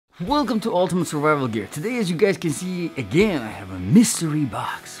Welcome to Ultimate Survival Gear. Today, as you guys can see, again I have a mystery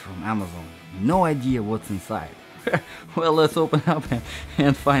box from Amazon. No idea what's inside. Well, let's open up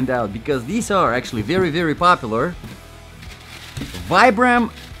and find out, because these are actually very popular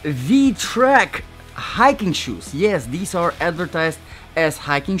Vibram V Trek hiking shoes. Yes, these are advertised as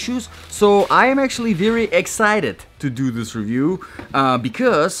hiking shoes, so I am actually very excited to do this review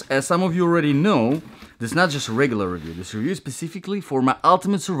because, as some of you already know, this is not just a regular review. This review is specifically for my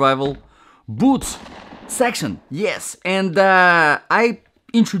Ultimate Survival boots section. Yes, and I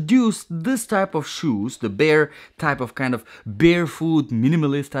introduced this type of shoes, the bare type of kind of barefoot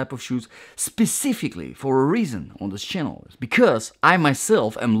minimalist type of shoes, specifically for a reason on this channel. It's because I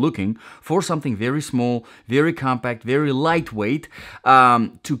myself am looking for something very small, very compact, very lightweight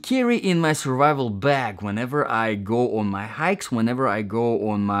to carry in my survival bag whenever I go on my hikes, whenever I go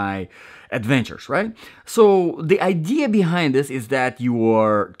on my adventures, right? So the idea behind this is that you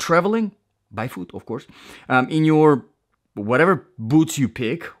are traveling by foot, of course, in your whatever boots you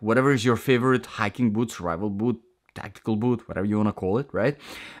pick, whatever is your favorite hiking boot, survival boot, tactical boot, whatever you want to call it, right?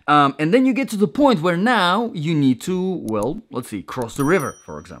 And then you get to the point where now you need to, well, let's see, cross the river,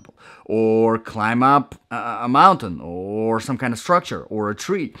 for example, or climb up a mountain, or some kind of structure, or a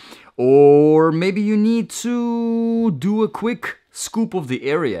tree, or maybe you need to do a quick scoop of the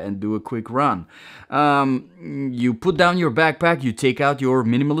area and do a quick run. You put down your backpack, you take out your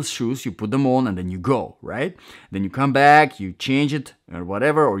minimalist shoes, you put them on, and then you go, right? Then you come back, you change it or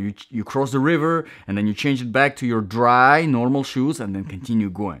whatever, or you cross the river and then you change it back to your dry normal shoes and then continue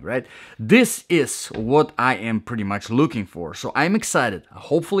going, right? This is what I am pretty much looking for, so I'm excited.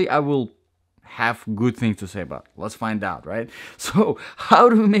 Hopefully I will have good things to say about it. Let's find out, right? So, how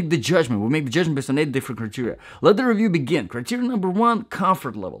do we make the judgment? We make the judgment based on 8 different criteria. Let the review begin. Criteria number 1,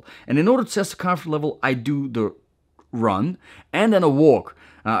 comfort level. And in order to test the comfort level, I do the run and then a walk.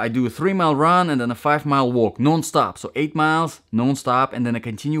 I do a 3-mile run and then a 5-mile walk, non-stop. So 8 miles, non-stop, and then I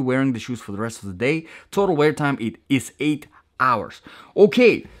continue wearing the shoes for the rest of the day. Total wear time is 8 hours.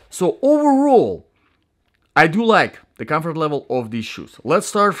 Okay, so overall, I do like the comfort level of these shoes. Let's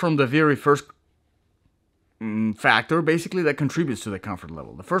start from the very first factor, basically, that contributes to the comfort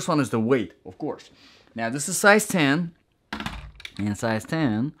level. The first one is the weight, of course. Now, this is size 10, and size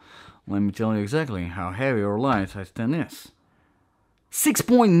 10, let me tell you exactly how heavy or light size 10 is.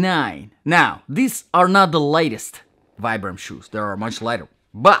 6.9. Now, these are not the lightest Vibram shoes. They are much lighter.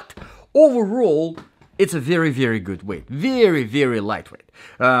 But, overall, it's a very good weight. Very lightweight.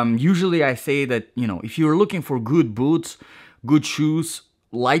 Usually I say that, you know, if you're looking for good boots, good shoes,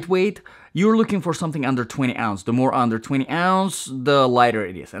 lightweight, you're looking for something under 20 ounce. The more under 20 ounce, the lighter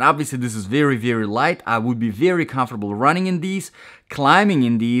it is. And obviously this is very light. I would be very comfortable running in these, climbing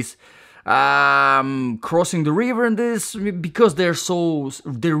in these, crossing the river in this, because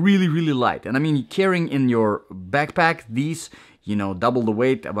they're really light. And I mean, carrying in your backpack these, you know, double the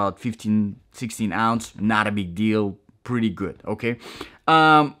weight, about 15-16 ounce, not a big deal, pretty good, okay?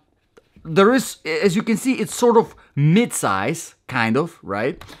 There is, as you can see, it's sort of mid-size, kind of,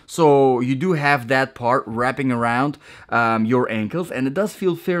 right? So you do have that part wrapping around your ankles, and it does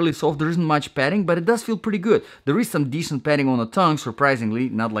feel fairly soft. There isn't much padding, but it does feel pretty good. There is some decent padding on the tongue, surprisingly,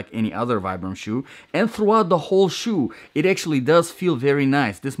 not like any other Vibram shoe. And throughout the whole shoe, it actually does feel very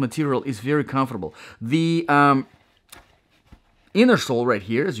nice. This material is very comfortable. The inner sole right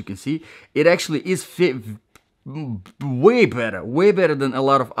here, as you can see, it actually is way better than a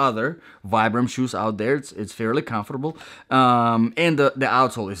lot of other Vibram shoes out there. It's fairly comfortable, and the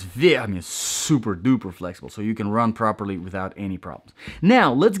outsole is super duper flexible, so you can run properly without any problems.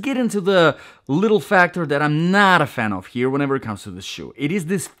 Now let's get into the little factor that I'm not a fan of here whenever it comes to this shoe. It is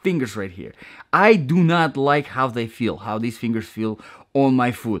these fingers right here. I do not like how they feel, how these fingers feel on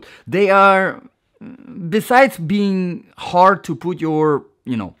my foot. They are, besides being hard to put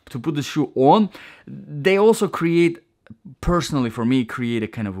to put the shoe on, they also personally for me, create a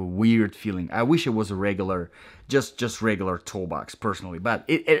kind of a weird feeling. I wish it was a regular, just regular toe box, personally. But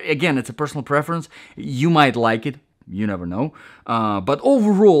again, it's a personal preference. You might like it. You never know. But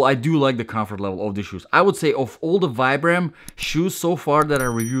overall, I do like the comfort level of the shoes. I would say of all the Vibram shoes so far that I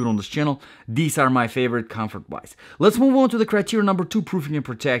reviewed on this channel, these are my favorite comfort-wise. Let's move on to the criteria number 2, proofing and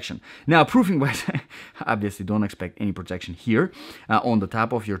protection. Now, proofing-wise, obviously don't expect any protection here on the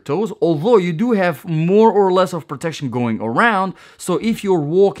top of your toes, although you do have more or less of protection going around. So if you're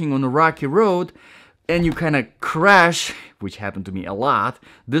walking on a rocky road and you kind of crash, which happened to me a lot,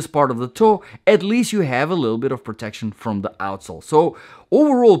 this part of the toe, at least you have a little bit of protection from the outsole. So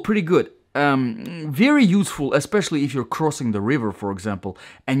overall, pretty good. very useful, especially if you're crossing the river, for example,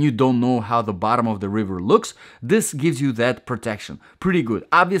 and you don't know how the bottom of the river looks. This gives you that protection. Pretty good.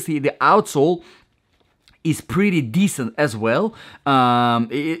 Obviously, the outsole is pretty decent as well.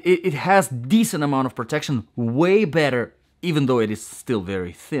 It has decent amount of protection, way better, even though it is still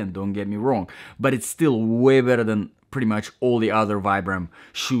very thin, don't get me wrong, but it's still way better than pretty much all the other Vibram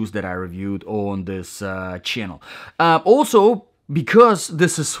shoes that I reviewed on this channel. Also, because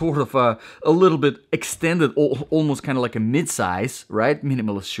this is sort of a little bit extended, almost kind of like a mid-size, right,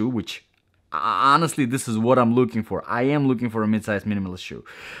 minimalist shoe, which honestly, this is what I'm looking for. I am looking for a mid-size minimalist shoe.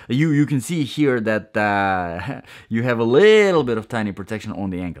 You can see here that you have a little bit of tiny protection on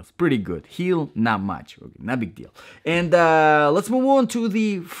the ankles. Pretty good. Heel, not much. Okay, not big deal. And let's move on to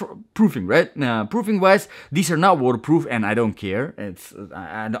the proofing, right? Proofing-wise, these are not waterproof, and I don't care.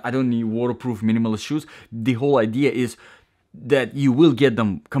 I don't need waterproof minimalist shoes. The whole idea is that you will get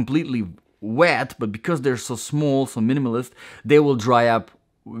them completely wet, but because they're so small, so minimalist, they will dry up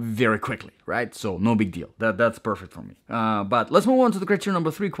very quickly, right? So no big deal. That's perfect for me. But let's move on to the criteria number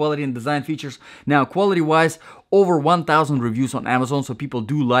 3, quality and design features. Now, quality-wise, over 1,000 reviews on Amazon, so people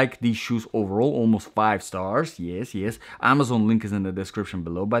do like these shoes overall, almost 5 stars. Yes, yes. Amazon link is in the description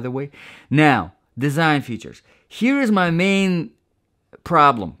below, by the way. Now, design features. Here is my main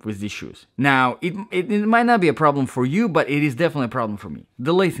problem with these shoes. Now, it might not be a problem for you, but it is definitely a problem for me.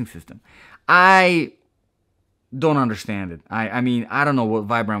 The lacing system. I don't understand it. I mean, I don't know what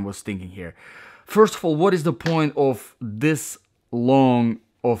Vibram was thinking here. First of all, what is the point of this long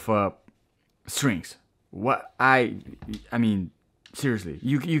of strings? What I mean, seriously,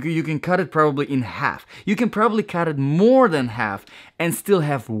 you can cut it probably in half. You can probably cut it more than half and still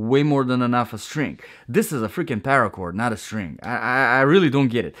have way more than enough a string. This is a freaking paracord, not a string. I really don't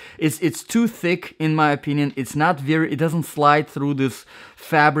get it. It's too thick in my opinion. It's not very. It doesn't slide through this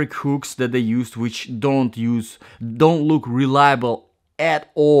fabric hooks that they used, which don't look reliable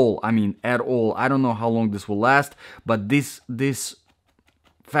at all. I mean, at all. I don't know how long this will last, but this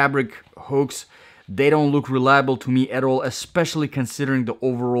fabric hooks, they don't look reliable to me at all, especially considering the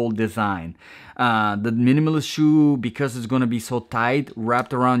overall design. The minimalist shoe, because it's going to be so tight,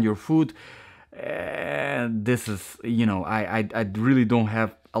 wrapped around your foot, this is, you know, I really don't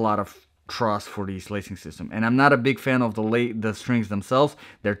have a lot of trust for these lacing system. And I'm not a big fan of the strings themselves.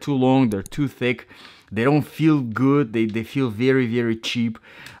 They're too long, they're too thick. They don't feel good. They feel very, very cheap.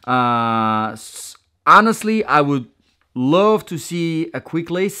 Honestly, I would love to see a quick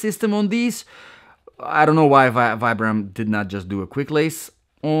lace system on these. I don't know why Vibram did not just do a quick lace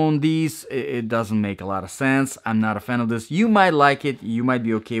on these. It doesn't make a lot of sense. I'm not a fan of this. You might like it, you might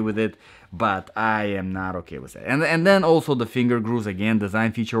be okay with it, but I am not okay with it. And then also the finger grooves, again,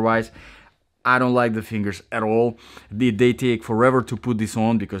 design feature wise, I don't like the fingers at all. They take forever to put this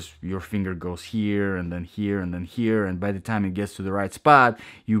on because your finger goes here and then here and then here, and by the time it gets to the right spot,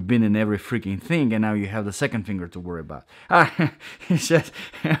 you've been in every freaking thing, and now you have the second finger to worry about. It's just,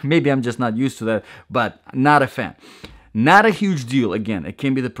 maybe I'm just not used to that, but not a fan. Not a huge deal. Again, it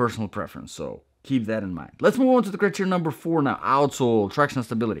can be the personal preference, so keep that in mind. Let's move on to the criteria number 4 now, outsole, traction and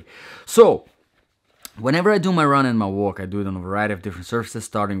stability. So, whenever I do my run and my walk, I do it on a variety of different surfaces,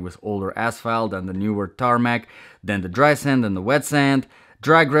 starting with older asphalt, then the newer tarmac, then the dry sand, then the wet sand,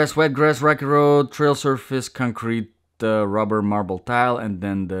 dry grass, wet grass, rocky road, trail surface, concrete, rubber, marble tile, and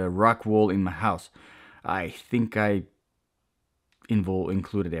then the rock wall in my house. I think I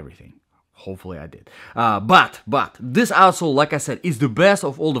included everything. Hopefully I did. But this outsole, like I said, is the best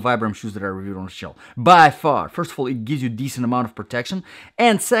of all the Vibram shoes that I reviewed on the channel. By far. First of all, it gives you a decent amount of protection.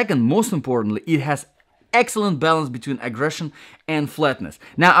 And second, most importantly, it has excellent balance between aggression and flatness.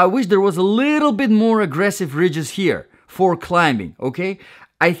 Now, I wish there was a little bit more aggressive ridges here for climbing, okay?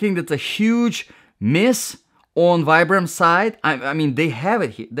 I think that's a huge miss on Vibram's side. I mean, they have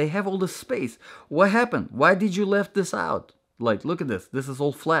it here. They have all the space. What happened? Why did you left this out? Like, look at this. This is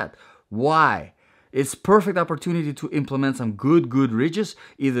all flat. Why? It's perfect opportunity to implement some good ridges,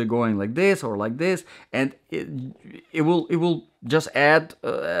 either going like this or like this, and it will just add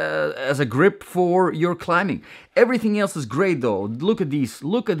as a grip for your climbing. Everything else is great though. Look at these.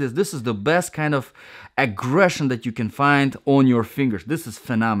 Look at this. This is the best kind of aggression that you can find on your fingers. This is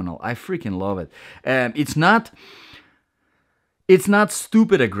phenomenal. I freaking love it. It's not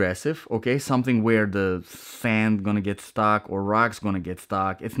stupid aggressive, okay? Something where the sand gonna get stuck or rocks gonna get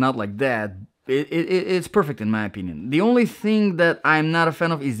stuck. It's not like that. It's perfect in my opinion. The only thing that I'm not a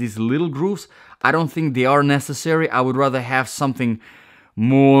fan of is these little grooves. I don't think they are necessary. I would rather have something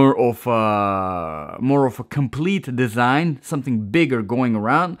more of a complete design, something bigger going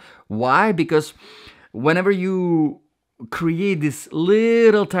around. Why? Because whenever you create these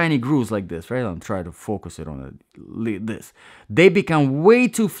little tiny grooves like this, right? I'm trying to focus it on this. They become way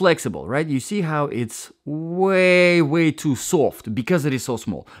too flexible, right? You see how it's way too soft because it is so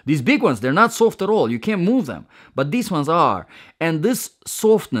small. These big ones, they're not soft at all. You can't move them, but these ones are. And this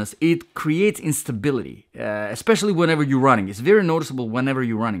softness, it creates instability, especially whenever you're running. It's very noticeable whenever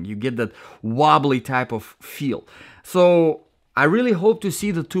you're running. You get that wobbly type of feel. So I really hope to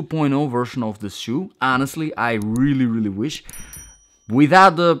see the 2.0 version of this shoe. Honestly, I really wish.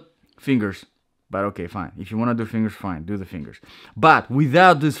 Without the fingers. But okay, fine. If you want to do fingers, fine. Do the fingers. But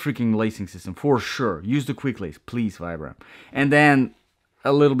without this freaking lacing system, for sure. Use the quick lace, please, Vibram. And then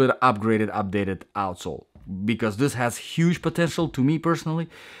a little bit upgraded, updated outsole. Because this has huge potential to me personally.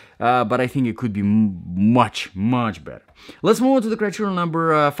 But I think it could be much better. Let's move on to the criteria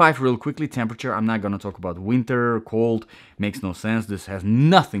number 5 real quickly. Temperature. I'm not going to talk about winter, cold. Makes no sense. This has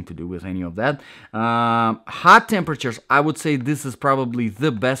nothing to do with any of that. Hot temperatures. I would say this is probably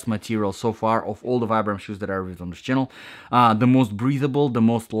the best material so far of all the Vibram shoes that I reviewed on this channel. The most breathable, the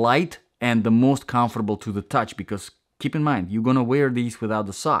most light, and the most comfortable to the touch, because keep in mind, you're gonna wear these without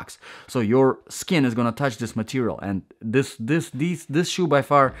the socks, so your skin is gonna touch this material, and this shoe by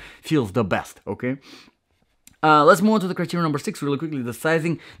far feels the best. Okay. Let's move on to the criteria number 6 really quickly. The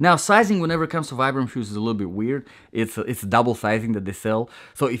sizing. Now, sizing whenever it comes to Vibram shoes is a little bit weird. It's double sizing that they sell.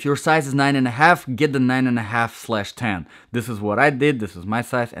 So if your size is 9.5, get the 9.5/10. This is what I did. This is my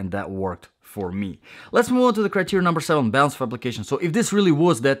size, and that worked for me. Let's move on to the criteria number 7, balance of application. So if this really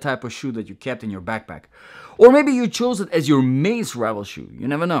was that type of shoe that you kept in your backpack, or maybe you chose it as your main rival shoe, you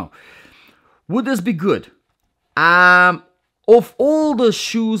never know, would this be good? Of all the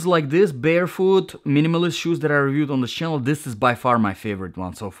shoes like this, barefoot, minimalist shoes that I reviewed on this channel, this is by far my favorite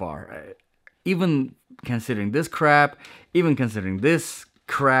one so far. Even considering this crap, even considering this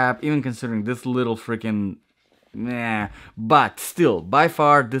crap, even considering this little freaking but still, by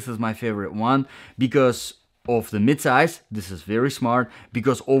far, this is my favorite one because of the mid-size. This is very smart,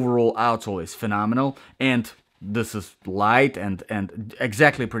 because overall outsole is phenomenal, and this is light and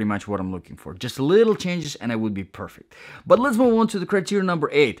exactly pretty much what I'm looking for. Just little changes and it would be perfect. But let's move on to the criteria number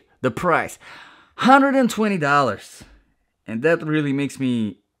 8, the price. $120. And that really makes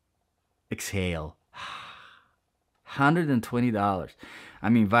me exhale. $120. I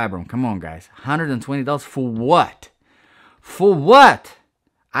mean, Vibram, come on, guys. $120 for what? For what?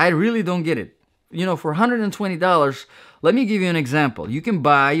 I really don't get it. You know, for $120, let me give you an example. You can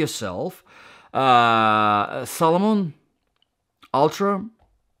buy yourself Salomon Ultra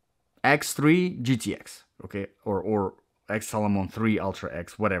X3 GTX, okay, or X Salomon 3 Ultra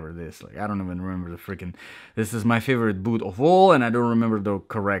X, whatever this. Like, I don't even remember the freaking. This is my favorite boot of all, and I don't remember the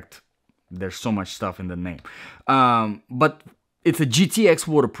correct. There's so much stuff in the name, but it's a GTX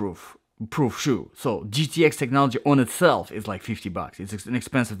waterproof shoe. So GTX technology on itself is like $50. It's an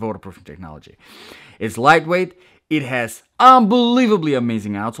expensive waterproofing technology. It's lightweight. It has unbelievably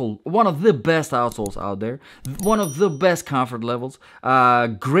amazing outsole, one of the best outsoles out there, one of the best comfort levels,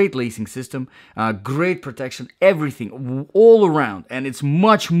 great lacing system, great protection, everything all around. And it's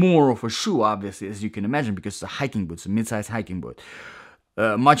much more of a shoe, obviously, as you can imagine, because it's a hiking boot, it's a mid-size hiking boot.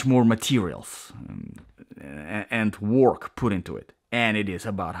 Much more materials and work put into it. And it is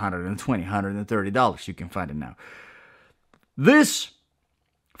about $120, $130. You can find it now. This,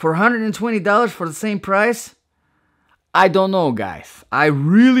 for $120 for the same price, I don't know, guys. I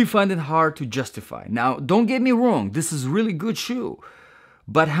really find it hard to justify. Now, don't get me wrong. This is a really good shoe.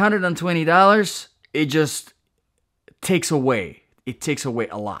 But $120, it just takes away. It takes away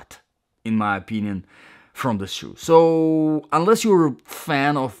a lot, in my opinion, from the shoe. So, unless you're a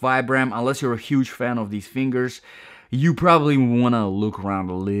fan of Vibram, unless you're a huge fan of these fingers, you probably want to look around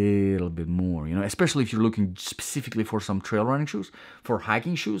a little bit more, you know, especially if you're looking specifically for some trail running shoes, for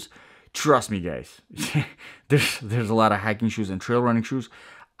hiking shoes. Trust me, guys, there's a lot of hiking shoes and trail running shoes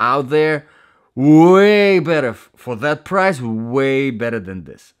out there way better for that price, way better than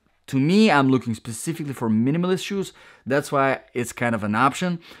this. To me, I'm looking specifically for minimalist shoes. That's why it's kind of an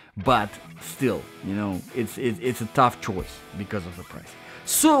option, but still, you know, it's a tough choice because of the price.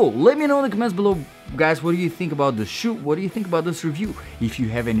 So, let me know in the comments below, guys, what do you think about this shoe? What do you think about this review? If you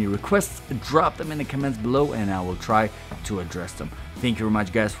have any requests, drop them in the comments below and I will try to address them. Thank you very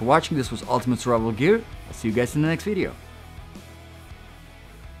much, guys, for watching. This was Ultimate Survival Gear. I'll see you guys in the next video.